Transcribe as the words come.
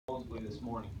this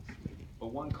morning. But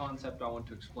one concept I want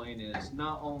to explain is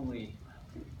not only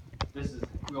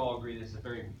we all agree this is a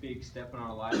very big step in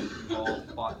our life. We've all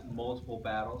fought multiple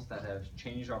battles that have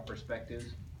changed our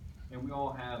perspectives, and we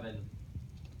all have an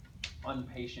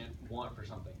impatient want for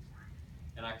something.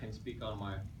 And I can speak on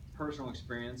my personal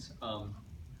experience.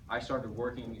 I started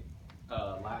working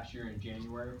last year in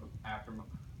January after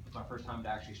my first time to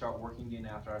actually start working again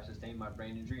after I sustained my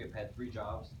brain injury. I've had 3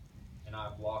 jobs, and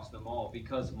I've lost them all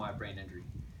because of my brain injury.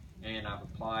 And I've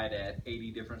applied at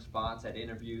 80 different spots at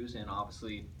interviews, and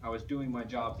obviously I was doing my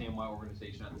jobs and my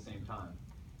organization at the same time.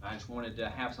 And I just wanted to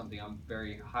have something. I'm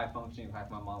very high functioning. In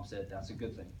fact, my mom said that's a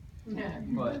good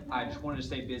thing. But I just wanted to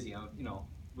stay busy.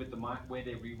 With the way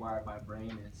they rewired my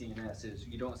brain and CNS is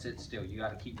you don't sit still. You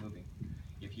got to keep moving.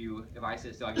 If I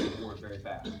sit still, I get bored very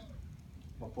fast.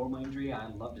 Before my injury, I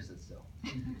loved to sit still.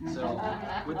 So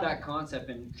with that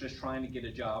concept and just trying to get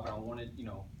a job, I wanted,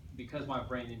 because my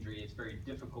brain injury, it's very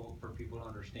difficult for people to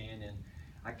understand. And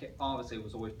obviously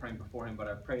was always praying before him, but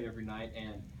I prayed every night.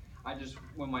 And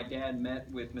when my dad met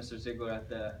with Mr. Ziglar at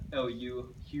the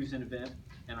LU Houston event,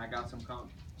 and I got some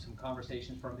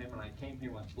conversations from him, and I came here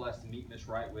and was blessed to meet Miss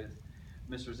Wright with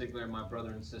Mr. Ziglar and my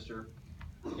brother and sister.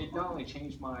 It not only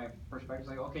changed my perspective,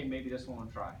 like, okay, maybe this one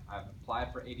will try. I've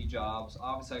applied for 80 jobs.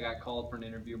 Obviously, I got called for an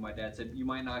interview. My dad said, you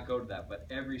might not go to that, but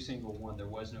every single one, there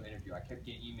was no interview. I kept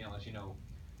getting emails,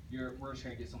 we're just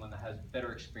going to get someone that has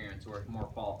better experience or is more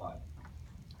qualified.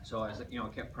 So I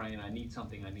kept praying, I need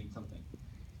something. And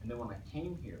then when I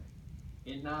came here,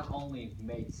 it not only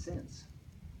made sense,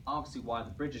 obviously why the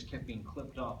bridges kept being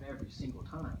clipped off every single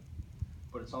time,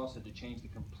 but it's also to change the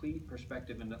complete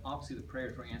perspective, and obviously the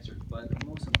prayers were answered. But the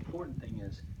most important thing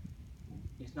is,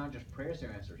 it's not just prayers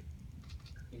that are answered.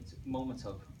 It's moments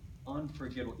of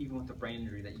unforgettable, even with the brain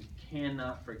injury, that you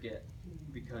cannot forget,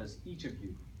 because each of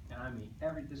you, and I mean,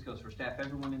 this goes for staff,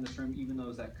 everyone in this room, even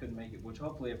those that couldn't make it, which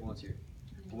hopefully everyone's here.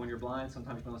 But when you're blind,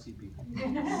 sometimes you don't see people.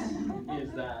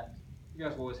 Is that you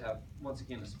guys will always have, once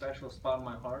again, a special spot in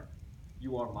my heart.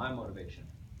 You are my motivation.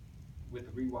 With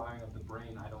the rewiring of the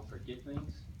brain, I don't forget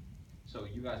things. So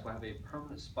you guys will have a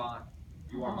permanent spot.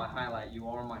 You are my highlight. You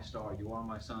are my star. You are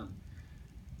my sun.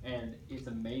 And it's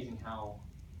amazing how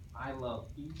I love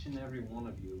each and every one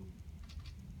of you.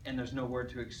 And there's no word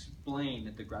to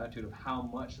explain the gratitude of how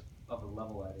much of a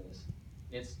level that is.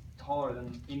 It's taller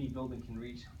than any building can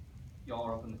reach. Y'all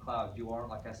are up in the clouds. You are,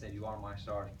 like I said, you are my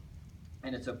stars.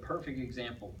 And it's a perfect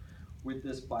example with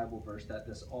this Bible verse that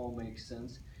this all makes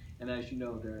sense. And as you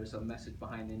know, there is a message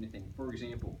behind anything. For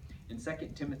example, in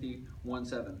 2 Timothy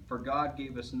 1:7, for God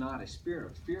gave us not a spirit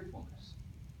of fearfulness,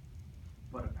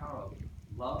 but a power of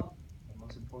love, and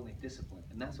most importantly, discipline.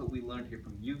 And that's what we learned here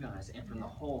from you guys and from the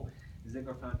whole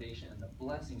Ziglar Foundation, and the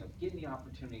blessing of getting the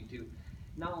opportunity to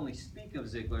not only speak of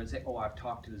Ziglar and say, oh, I've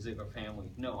talked to the Ziglar family.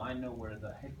 No, I know where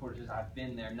the headquarters is. I've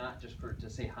been there, not just to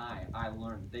say hi. I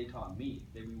learned. They taught me.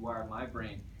 They rewired my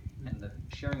brain. And the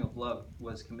sharing of love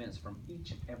was commenced from each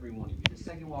and every one of you. The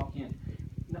second you walk in,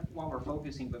 not while we're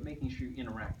focusing, but making sure you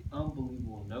interact.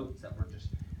 Unbelievable notes that were just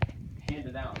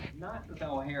handed out. Not with,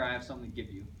 oh, here, I have something to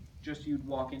give you. Just you'd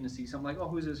walk in to see something like, oh,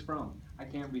 who's this from? I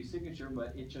can't read signature,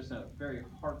 but it's just a very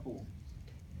heartful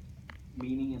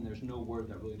meaning, and there's no word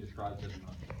that really describes it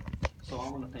enough. So I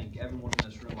want to thank everyone in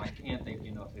this room. I can't thank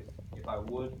you enough. If I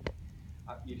would,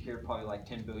 you'd hear it probably like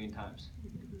 10 billion times.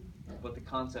 But the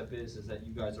concept is that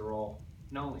you guys are all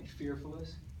not only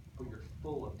fearfulness, but you're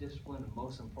full of discipline, and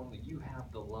most importantly, you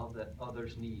have the love that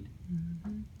others need.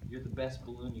 You're the best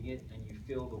balloon you get, and you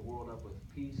fill the world up with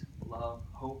peace, love,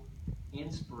 hope,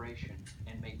 inspiration,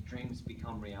 and make dreams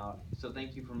become reality. So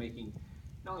thank you for making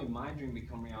not only my dream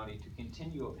become reality, to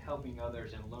continue of helping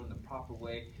others and learn the proper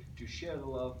way to share the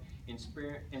love,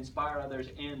 inspire others,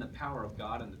 and the power of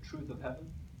God and the truth of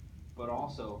heaven, but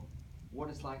also what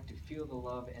it's like to feel the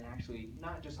love and actually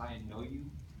not just I know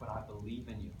you, but I believe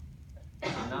in you. So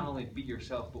not only be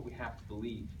yourself, but we have to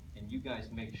believe. And you guys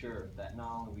make sure that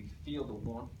not only we feel the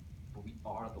warmth, but we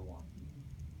are the one.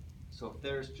 So if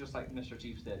there's, just like Mr.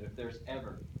 Chief said, if there's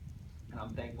ever, and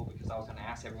I'm thankful because I was going to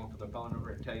ask everyone for their phone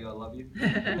number and tell you I love you.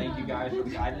 Thank you guys for the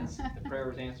guidance. The prayer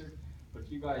was answered. But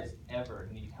if you guys ever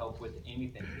need help with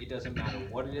anything, it doesn't matter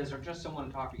what it is, or just someone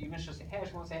to talk to, even if it's just say, hey, I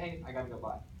just want to say, hey, I got to go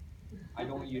by. I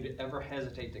don't want you to ever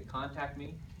hesitate to contact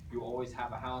me. You always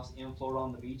have a house in Florida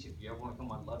on the beach. If you ever want to come,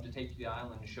 I'd love to take you to the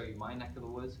island and show you my neck of the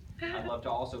woods. I'd love to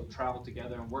also travel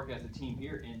together and work as a team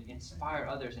here and inspire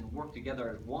others and work together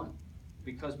as one.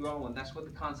 Because we are one. That's what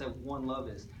the concept one love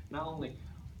is. Not only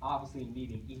obviously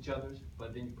needing each other's,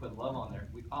 but then you put love on there.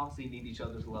 We obviously need each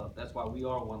other's love. That's why we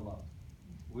are one love.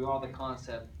 We are the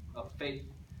concept of faith,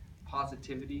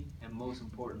 positivity, and most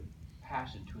important,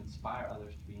 passion to inspire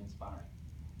others to be inspiring.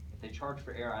 If they charge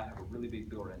for air, I have a really big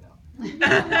bill right now.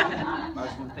 I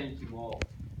just want to thank you all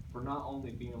for not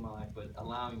only being in my life, but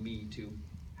allowing me to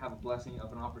have a blessing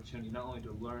of an opportunity not only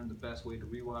to learn the best way to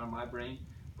rewire my brain,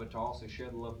 but to also share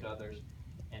the love to others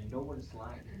and know what it's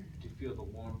like to feel the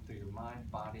warmth through your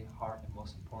mind, body, heart, and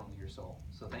most importantly, your soul.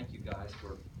 So thank you guys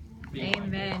for being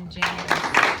Amen,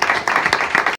 James.